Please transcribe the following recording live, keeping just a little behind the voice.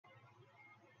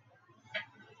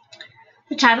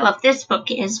title of this book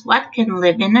is What Can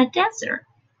Live in a Desert?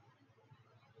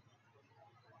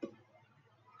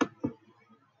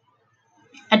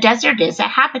 A desert is a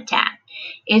habitat.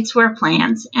 It's where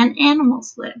plants and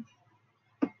animals live.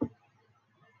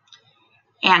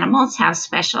 Animals have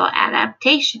special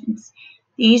adaptations.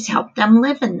 These help them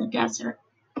live in the desert.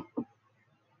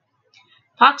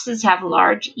 Foxes have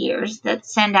large ears that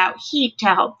send out heat to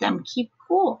help them keep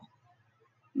cool.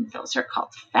 Those are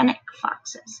called fennec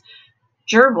foxes.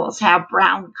 Gerbils have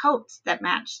brown coats that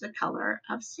match the color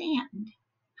of sand.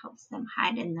 Helps them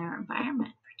hide in their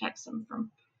environment, protects them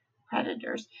from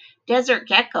predators. Desert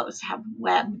geckos have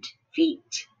webbed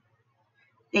feet.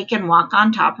 They can walk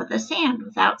on top of the sand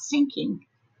without sinking.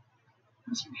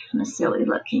 Those are kind of silly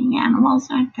looking animals,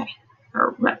 aren't they?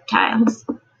 Or reptiles.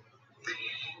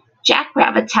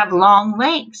 Jackrabbits have long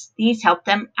legs. These help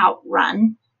them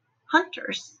outrun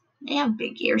hunters. They have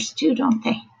big ears too, don't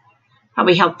they?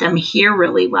 Probably help them hear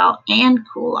really well and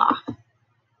cool off.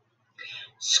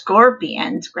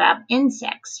 Scorpions grab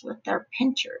insects with their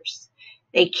pinchers.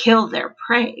 They kill their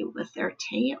prey with their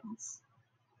tails.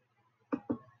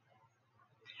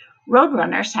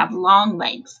 Roadrunners have long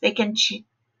legs. They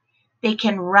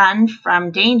can run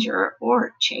from danger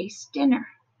or chase dinner.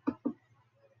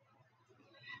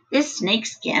 This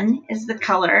snakeskin is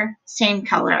the same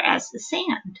color as the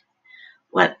sand.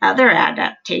 What other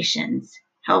adaptations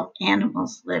help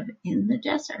animals live in the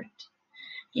desert?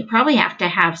 You probably have to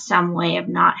have some way of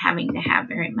not having to have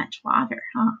very much water,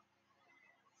 huh?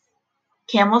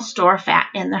 Camels store fat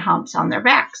in the humps on their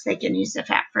backs. They can use the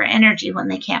fat for energy when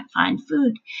they can't find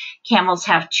food. Camels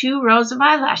have 2 rows of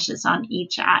eyelashes on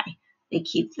each eye. They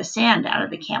keep the sand out of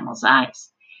the camel's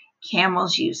eyes.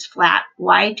 Camels use flat,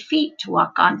 wide feet to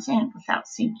walk on sand without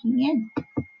sinking in.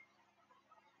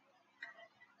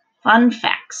 Fun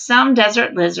fact, some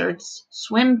desert lizards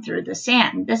swim through the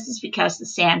sand. This is because the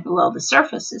sand below the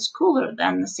surface is cooler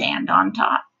than the sand on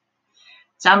top.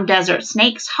 Some desert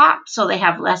snakes hop so they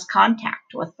have less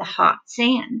contact with the hot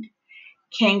sand.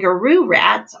 Kangaroo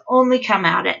rats only come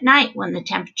out at night when the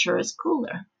temperature is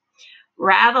cooler.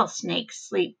 Rattlesnakes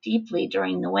sleep deeply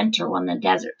during the winter when the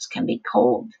deserts can be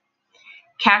cold.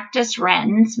 Cactus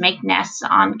wrens make nests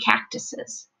on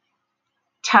cactuses.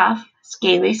 Tough,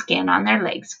 scaly skin on their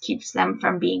legs keeps them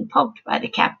from being poked by the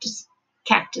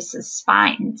cactus's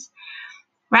spines.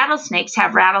 Rattlesnakes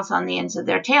have rattles on the ends of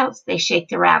their tails. They shake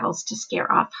the rattles to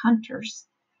scare off hunters.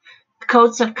 The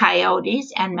coats of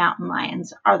coyotes and mountain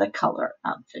lions are the color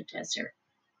of the desert.